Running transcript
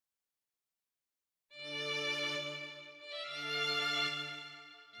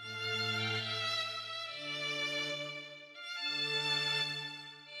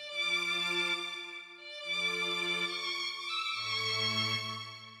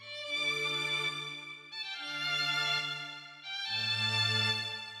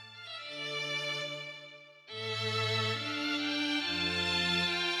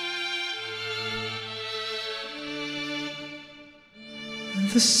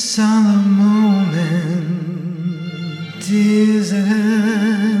The solemn moment is at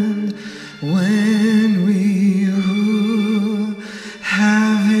hand when we who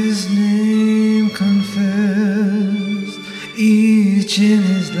have His name confessed, each in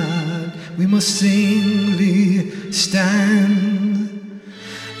His light we must singly stand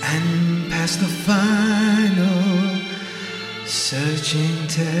and pass the final searching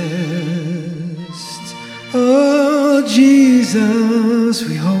test. Oh Jesus,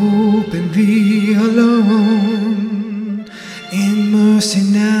 we hope in Thee alone. In mercy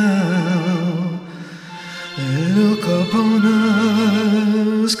now, look upon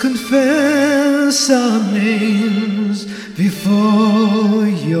us, confess our names before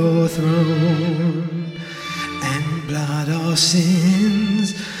Your throne, and blot our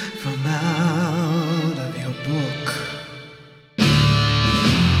sins from out of Your book.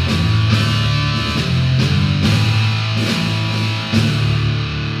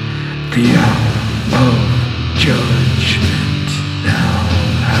 The hour of judgment now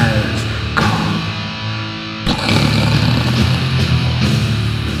has come.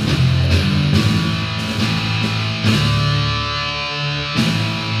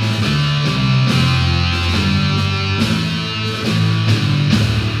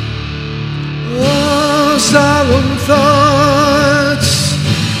 Oh, solemn thoughts,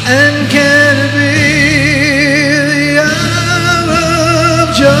 and can it be the hour of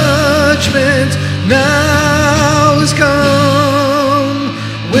judgment now has come,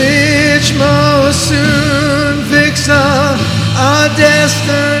 which must soon fix our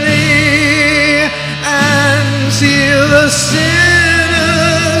destiny and seal the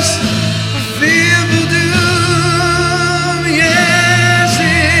sinners fearful doom. Yes,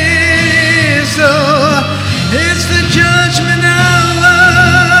 it is so. It's the judgment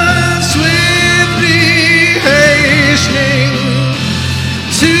hour, swiftly hastening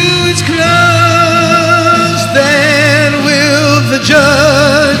to its close. Then will the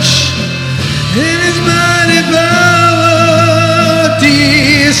judge in His mighty power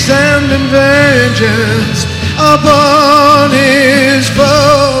descend in vengeance upon His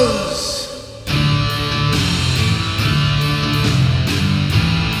foes.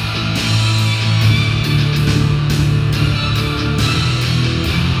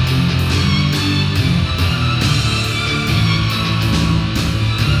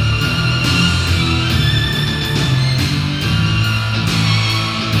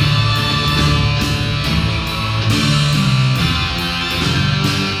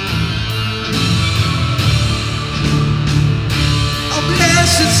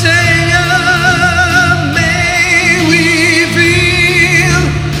 Blessed Savior, may we feel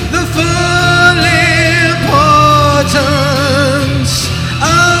the full importance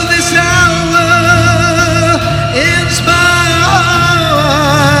of this hour. Inspire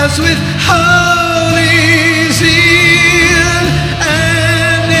hearts with holy zeal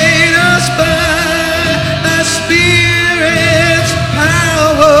and aid us by Thy Spirit's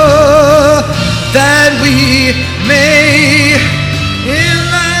power, that we may in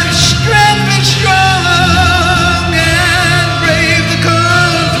Thy strength be strong and brave the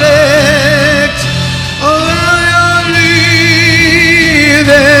conflict of Your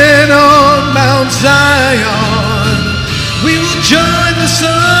then on Mount Zion we will join the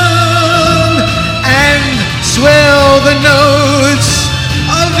song and swell the night.